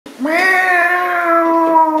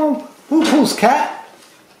Meow! Huples cat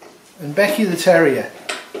and Becky the terrier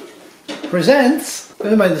presents.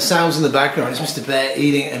 Never mind the sounds in the background, it's Mr. Bear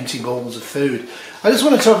eating empty bowls of food. I just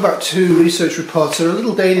want to talk about two research reports that are a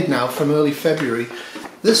little dated now from early February.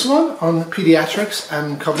 This one on pediatrics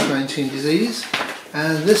and COVID-19 disease,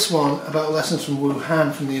 and this one about lessons from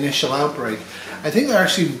Wuhan from the initial outbreak. I think they're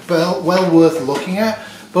actually well worth looking at.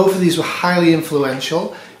 Both of these were highly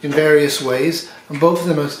influential in various ways, and both of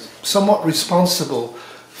them are somewhat responsible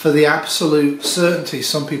for the absolute certainty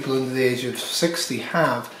some people under the age of 60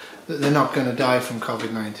 have that they're not going to die from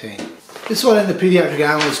COVID-19. This one in the Pediatric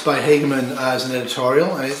Analyst by Hageman as an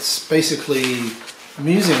editorial, and it's basically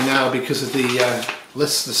amusing now because of the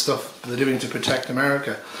list of stuff they're doing to protect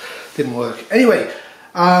America. Didn't work. Anyway,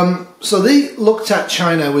 so they looked at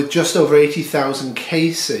China with just over 80,000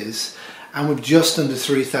 cases and with just under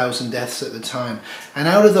 3,000 deaths at the time. And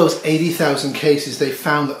out of those 80,000 cases, they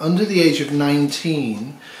found that under the age of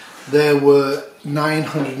 19, there were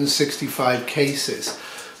 965 cases.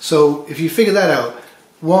 So if you figure that out,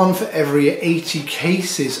 one for every 80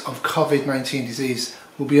 cases of COVID-19 disease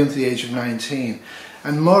will be under the age of 19.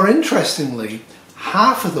 And more interestingly,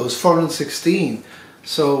 half of those, 416,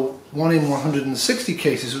 so 1 in 160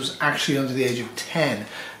 cases was actually under the age of 10,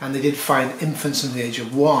 and they did find infants under the age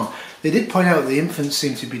of 1. They did point out that the infants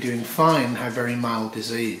seem to be doing fine and have very mild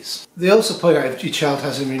disease. They also point out if your child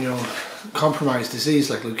has immunocompromised disease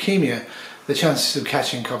like leukemia, the chances of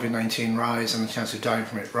catching COVID-19 rise and the chance of dying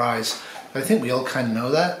from it rise. I think we all kind of know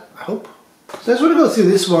that, I hope. So I just want to go through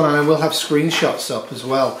this one, and I will have screenshots up as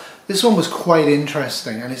well. This one was quite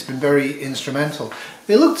interesting and it's been very instrumental.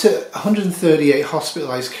 They looked at 138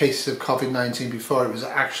 hospitalized cases of COVID-19 before it was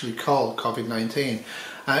actually called COVID-19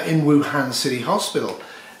 in Wuhan City Hospital.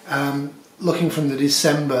 Looking from the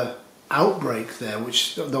December outbreak there,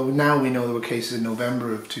 which though now we know there were cases in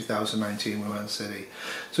November of 2019 in Wuhan City.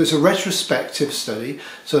 So it's a retrospective study.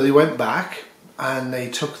 So they went back and they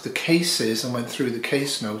took the cases and went through the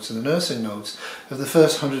case notes and the nursing notes of the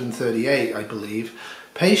first 138, I believe,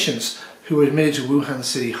 patients who were admitted to Wuhan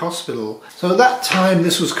City Hospital. So at that time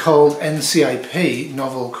this was called NCIP,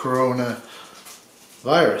 novel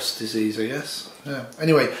coronavirus disease, I guess. Yeah.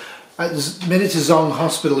 Anyway, admitted to Zhong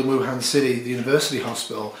Hospital in Wuhan City, the university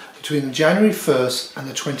hospital, between January 1st and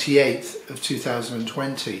the 28th of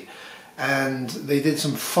 2020. And they did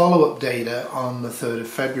some follow-up data on the 3rd of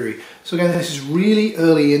February. So again, this is really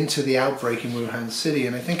early into the outbreak in Wuhan City,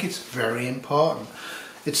 and I think it's very important.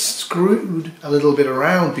 It's screwed a little bit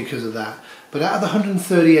around because of that, but out of the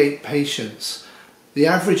 138 patients, the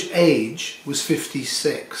average age was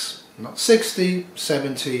 56, not 60,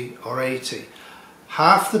 70 or 80.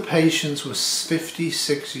 Half the patients were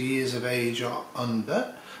 56 years of age or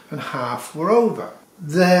under, and half were over.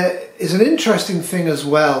 There is an interesting thing as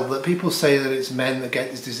well that people say that it's men that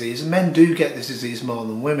get this disease, and men do get this disease more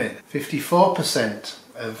than women. 54%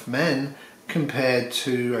 of men compared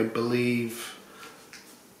to, I believe,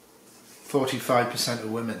 45%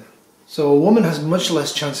 of women. So a woman has much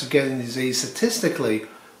less chance of getting the disease statistically,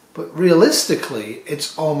 but realistically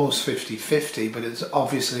it's almost 50-50, but it's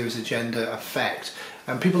obviously there's a gender effect.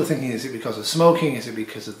 And people are thinking, is it because of smoking, is it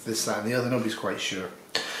because of this, that and the other? Nobody's quite sure.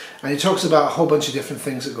 And he talks about a whole bunch of different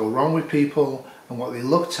things that go wrong with people and what they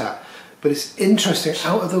looked at. But it's interesting,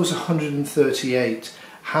 out of those 138,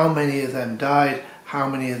 how many of them died, how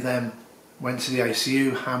many of them went to the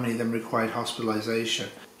ICU, how many of them required hospitalization.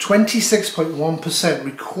 26.1%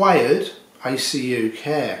 required ICU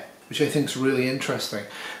care, which I think is really interesting.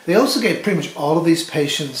 They also gave pretty much all of these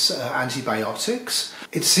patients antibiotics.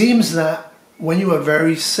 It seems that when you are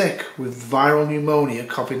very sick with viral pneumonia,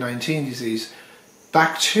 COVID-19 disease,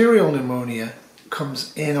 bacterial pneumonia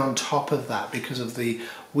comes in on top of that because of the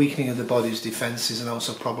weakening of the body's defences and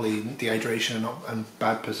also probably dehydration and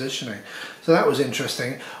bad positioning. So that was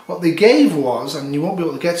interesting. What they gave was, and you won't be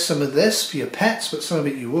able to get some of this for your pets, but some of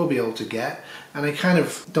it you will be able to get, and I kind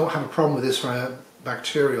of don't have a problem with this for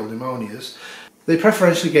bacterial pneumonias. They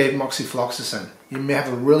preferentially gave moxifloxacin. You may have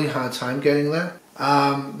a really hard time getting that.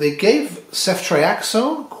 They gave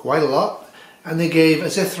ceftriaxone quite a lot, and they gave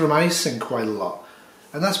azithromycin quite a lot.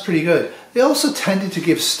 And that's pretty good. They also tended to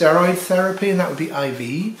give steroid therapy, and that would be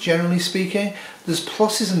IV, generally speaking. There's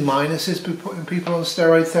pluses and minuses by putting people on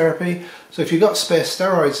steroid therapy. So if you've got spare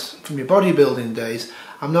steroids from your bodybuilding days,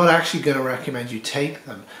 I'm not actually going to recommend you take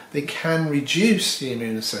them. They can reduce the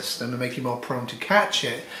immune system and make you more prone to catch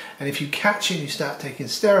it. And if you catch it and you start taking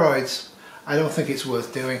steroids, I don't think it's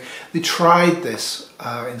worth doing. They tried this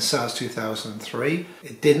in SARS 2003.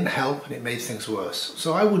 It didn't help and it made things worse.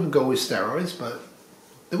 So I wouldn't go with steroids, but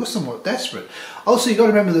they were somewhat desperate. Also, you've got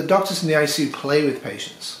to remember that doctors in the ICU play with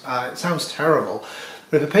patients. It sounds terrible,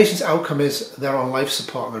 but if a patient's outcome is they're on life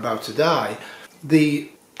support and they're about to die, the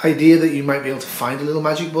idea that you might be able to find a little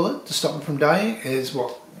magic bullet to stop them from dying is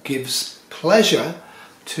what gives pleasure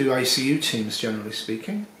to ICU teams, generally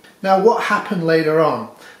speaking. Now, what happened later on?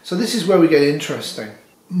 So this is where we get interesting.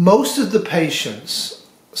 Most of the patients,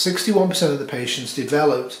 61% of the patients,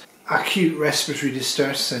 developed acute respiratory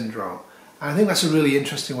distress syndrome. And I think that's a really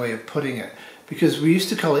interesting way of putting it, because we used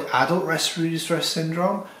to call it adult respiratory distress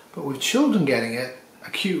syndrome, but with children getting it,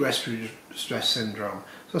 acute respiratory distress syndrome.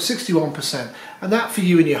 So 61%, and that for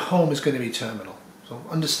you in your home is going to be terminal. So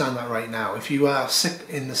understand that right now. If you are sick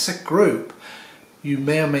in the sick group, you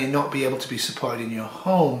may or may not be able to be supported in your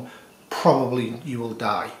home. Probably you will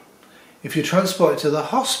die. If you're transported to the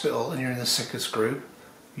hospital and you're in the sickest group,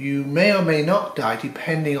 you may or may not die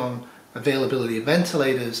depending on availability of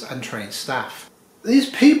ventilators and trained staff. These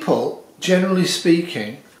people, generally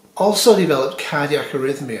speaking, also developed cardiac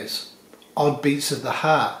arrhythmias, odd beats of the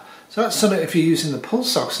heart. So that's something, if you're using the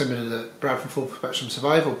pulse oximeter that Bradford Full Spectrum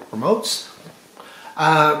Survival promotes,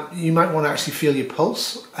 you might want to actually feel your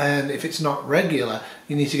pulse, and if it's not regular,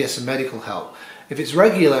 you need to get some medical help. If it's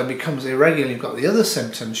regular and becomes irregular and you've got the other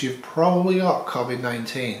symptoms, you've probably got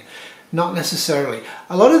COVID-19. Not necessarily.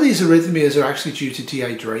 A lot of these arrhythmias are actually due to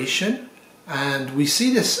dehydration, and we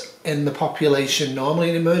see this in the population normally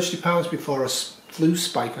in emergency departments before a flu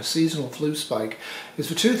spike, a seasonal flu spike, is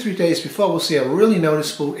for 2 or 3 days before we'll see a really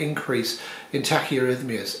noticeable increase in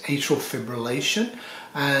tachyarrhythmias, atrial fibrillation,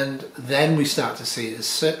 and then we start to see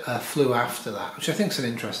a flu after that, which I think is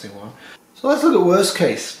an interesting one. So let's look at worst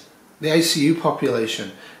case, the ICU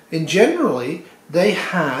population. In generally, they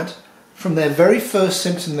had, from their very first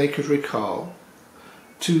symptom they could recall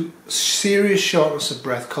to serious shortness of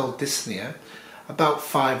breath called dyspnea, about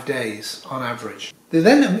 5 days on average. They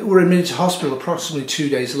then were admitted to hospital approximately 2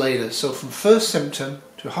 days later, so from first symptom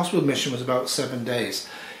to hospital admission was about 7 days.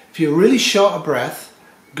 If you're really short of breath,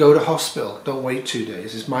 go to hospital, don't wait 2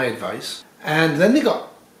 days, is my advice. And then they got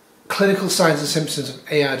clinical signs and symptoms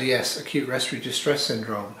of ARDS, acute respiratory distress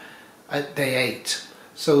syndrome, at day 8.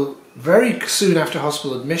 So very soon after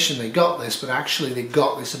hospital admission they got this, but actually they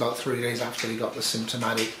got this about 3 days after they got the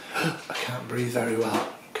symptomatic, I can't breathe very well,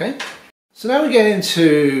 okay? So now we get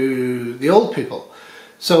into the old people.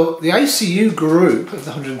 So the ICU group of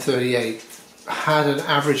the 138 had an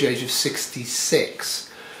average age of 66.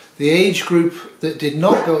 The age group that did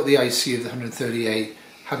not go to the ICU of the 138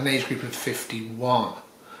 had an age group of 51.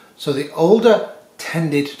 So the older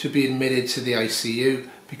tended to be admitted to the ICU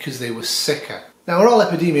because they were sicker. Now, we're all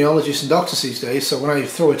epidemiologists and doctors these days, so when I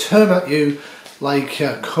throw a term at you like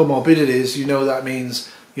comorbidities, you know that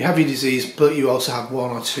means you have your disease, but you also have 1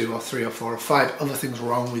 or 2 or 3 or 4 or 5 other things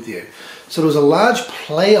wrong with you. So there was a large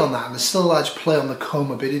play on that, and there's still a large play on the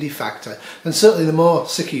comorbidity factor. And certainly the more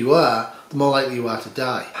sicker you are, the more likely you are to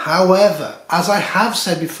die. However, as I have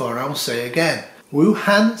said before, and I will say again,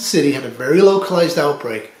 Wuhan City had a very localized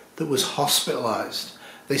outbreak that was hospitalized.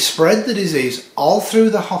 They spread the disease all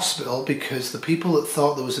through the hospital because the people that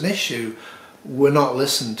thought there was an issue were not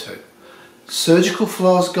listened to. Surgical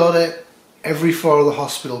floors got it, every floor of the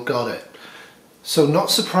hospital got it. So not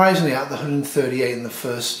surprisingly, at the 138 in the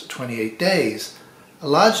first 28 days, a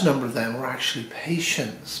large number of them were actually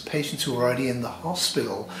patients who were already in the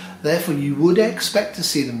hospital. Therefore, you would expect to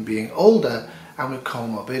see them being older and with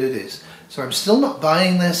comorbidities. So I'm still not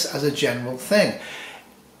buying this as a general thing.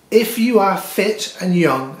 If you are fit and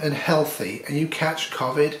young and healthy and you catch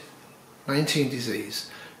COVID-19 disease,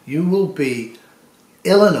 you will be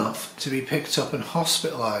ill enough to be picked up and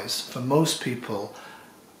hospitalized for most people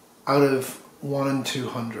out of 1 in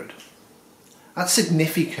 200. That's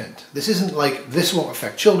significant. This isn't like this won't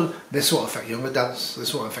affect children, this won't affect young adults,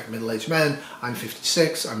 this won't affect middle-aged men, I'm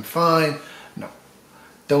 56, I'm fine. No,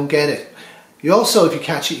 don't get it. You also, if you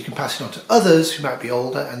catch it, you can pass it on to others who might be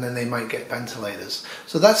older, and then they might get ventilators.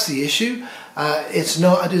 So that's the issue. It's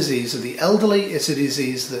not a disease of the elderly, it's a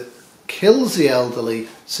disease that kills the elderly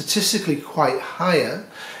statistically quite higher.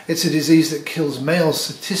 It's a disease that kills males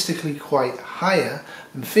statistically quite higher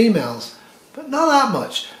than females, but not that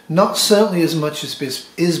much. Not certainly as much as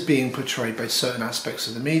is being portrayed by certain aspects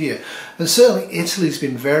of the media. And certainly Italy's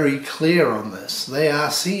been very clear on this. They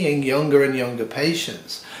are seeing younger and younger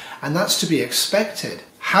patients. And that's to be expected.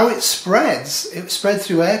 How it spreads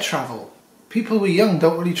through air travel. People who are young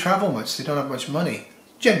don't really travel much, they don't have much money,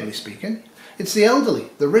 generally speaking. It's the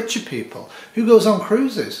elderly, the richer people. Who goes on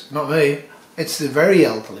cruises? Not me. It's the very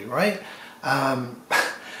elderly, right?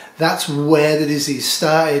 That's where the disease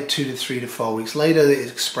started. 2 to 3 to 4 weeks later,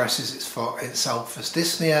 it expresses itself as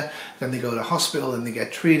dyspnea. Then they go to hospital and they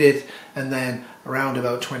get treated. And then around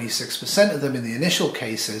about 26% of them in the initial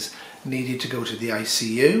cases needed to go to the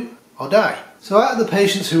ICU or die. So out of the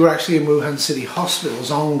patients who were actually in Wuhan City Hospital,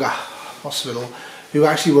 Zonga Hospital, who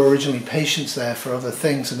actually were originally patients there for other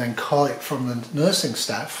things and then caught it from the nursing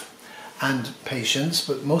staff and patients,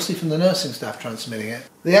 but mostly from the nursing staff transmitting it,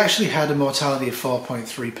 they actually had a mortality of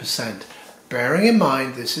 4.3%. Bearing in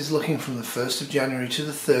mind, this is looking from the 1st of January to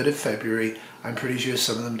the 3rd of February. I'm pretty sure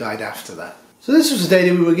some of them died after that. So this was the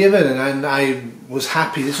data we were given, and I was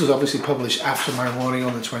happy. This was obviously published after my warning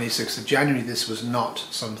on the 26th of January. This was not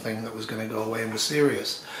something that was going to go away and was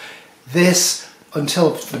serious. This,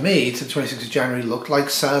 until for me, to the 26th of January, looked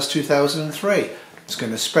like SARS 2003. It's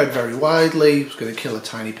going to spread very widely, it was going to kill a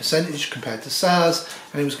tiny percentage compared to SARS,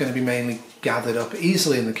 and it was going to be mainly gathered up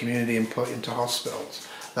easily in the community and put into hospitals.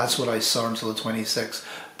 That's what I saw until the 26th.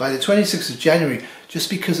 By the 26th of January, just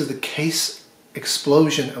because of the case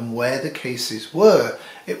explosion and where the cases were,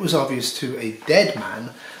 it was obvious to a dead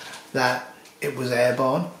man that it was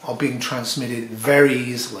airborne or being transmitted very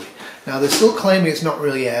easily. Now they're still claiming it's not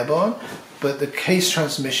really airborne, but the case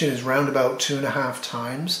transmission is round about 2.5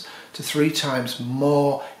 times to 3 times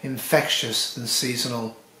more infectious than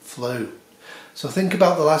seasonal flu. So think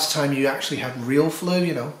about the last time you actually had real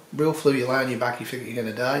flu, real flu, you lie on your back, you think you're going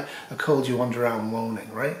to die. A cold, you wander around moaning,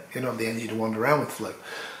 right? You're not the energy to wander around with flu.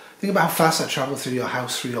 Think about how fast that travels through your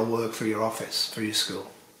house, through your work, through your office, through your school.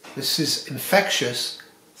 This is infectious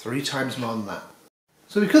 3 times more than that.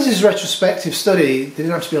 So because it's a retrospective study, they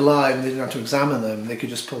didn't have to be alive and they didn't have to examine them. They could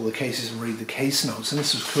just pull the cases and read the case notes, and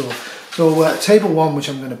this was cool. So table 1, which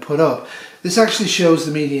I'm going to put up, this actually shows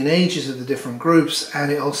the median ages of the different groups,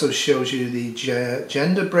 and it also shows you the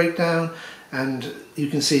gender breakdown, and you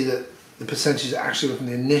can see that the percentage actually from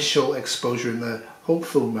the initial exposure in the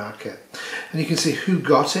hopeful market. And you can see who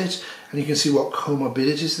got it, and you can see what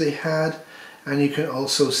comorbidities they had, and you can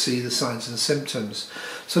also see the signs and symptoms.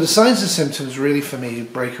 So the signs and symptoms really for me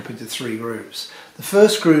break up into 3 groups. The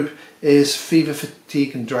first group is fever,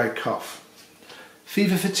 fatigue and dry cough.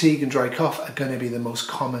 Fever, fatigue and dry cough are going to be the most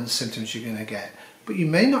common symptoms you're going to get, but you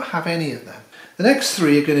may not have any of them. The next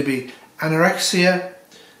 3 are going to be anorexia,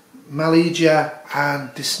 myalgia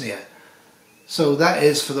and dyspnea. So that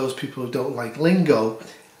is, for those people who don't like lingo,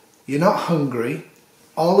 you're not hungry,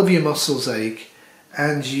 all of your muscles ache,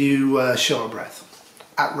 and you short of breath,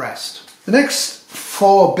 at rest. The next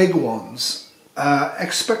 4 big ones are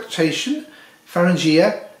expectoration,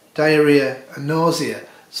 pharyngia, diarrhea and nausea.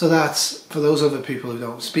 So that's, for those other people who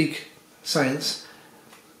don't speak science,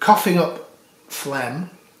 coughing up phlegm.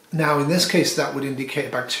 Now in this case that would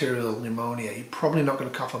indicate bacterial pneumonia. You're probably not going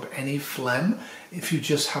to cough up any phlegm if you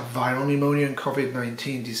just have viral pneumonia, and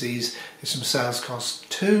COVID-19 disease is from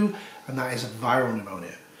SARS-CoV-2, and that is a viral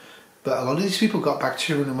pneumonia. But a lot of these people got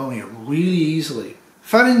bacterial pneumonia really easily.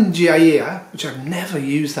 Pharyngia, which I've never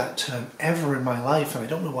used that term ever in my life, and I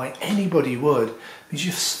don't know why anybody would, means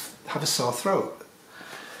you have a sore throat.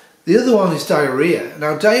 The other one is diarrhea.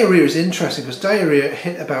 Now diarrhea is interesting because diarrhea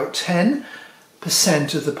hit about 10%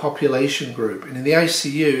 of the population group, and in the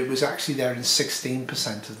ICU it was actually there in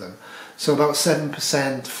 16% of them. So about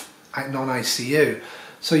 7% non-ICU.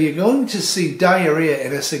 So you're going to see diarrhea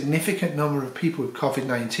in a significant number of people with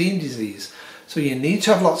COVID-19 disease. So you need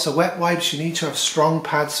to have lots of wet wipes, you need to have strong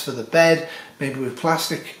pads for the bed, maybe with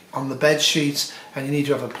plastic on the bed sheets, and you need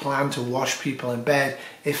to have a plan to wash people in bed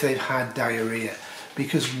if they've had diarrhea.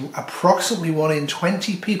 Because approximately 1 in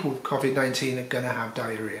 20 people with COVID-19 are going to have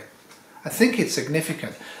diarrhea. I think it's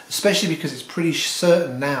significant, especially because it's pretty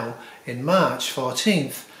certain now in March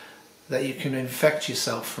 14th that you can infect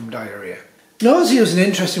yourself from diarrhea. Nausea is an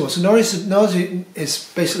interesting one. So nausea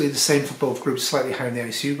is basically the same for both groups, slightly higher in the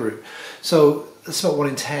ICU group. So that's about 1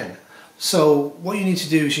 in 10. So what you need to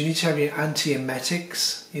do is you need to have your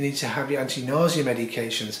antiemetics, you need to have your anti-nausea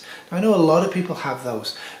medications. Now, I know a lot of people have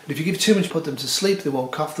those, but if you give too much, put them to sleep, they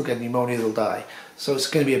won't cough, they'll get pneumonia, they'll die. So it's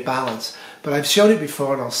going to be a balance. But I've shown it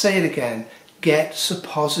before and I'll say it again, get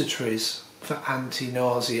suppositories for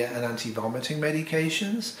anti-nausea and anti-vomiting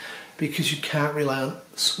medications because you can't rely on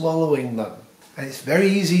swallowing them. And it's very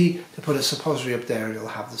easy to put a suppository up there and it'll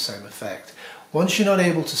have the same effect. Once you're not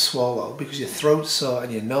able to swallow because your throat's sore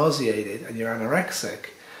and you're nauseated and you're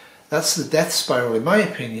anorexic, that's the death spiral, in my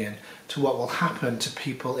opinion, to what will happen to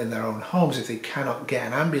people in their own homes if they cannot get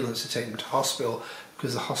an ambulance to take them to hospital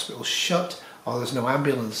because the hospital's shut, or there's no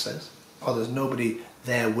ambulances, or there's nobody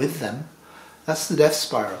there with them. That's the death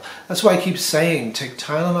spiral. That's why I keep saying take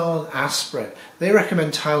Tylenol and aspirin. They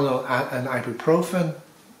recommend Tylenol and ibuprofen,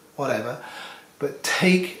 whatever, but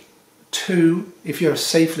take 2 if you're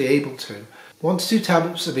safely able to. 1 to 2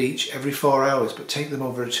 tablets of each every 4 hours, but take them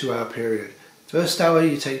over a 2-hour period. First hour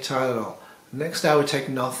you take Tylenol, next hour take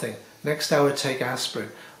nothing, next hour take aspirin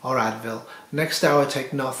or Advil, next hour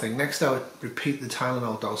take nothing, next hour repeat the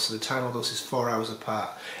Tylenol dose, so the Tylenol dose is 4 hours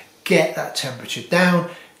apart. Get that temperature down,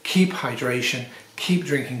 keep hydration, keep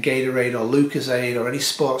drinking Gatorade or Lucozade or any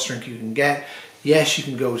sports drink you can get. Yes, you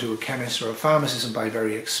can go to a chemist or a pharmacist and buy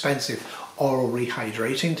very expensive oral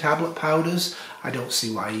rehydrating tablet powders. I don't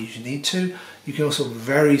see why you need to. You can also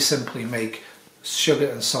very simply make sugar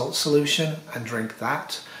and salt solution and drink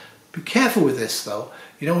that. Be careful with this though,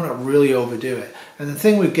 you don't want to really overdo it. And the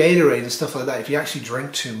thing with Gatorade and stuff like that, if you actually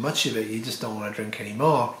drink too much of it, you just don't want to drink any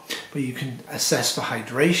more. But you can assess for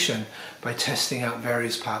hydration by testing out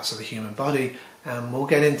various parts of the human body, and we'll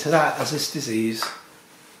get into that as this disease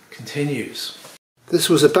continues. This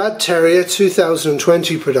was a Bad Terrier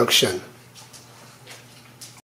 2020 production.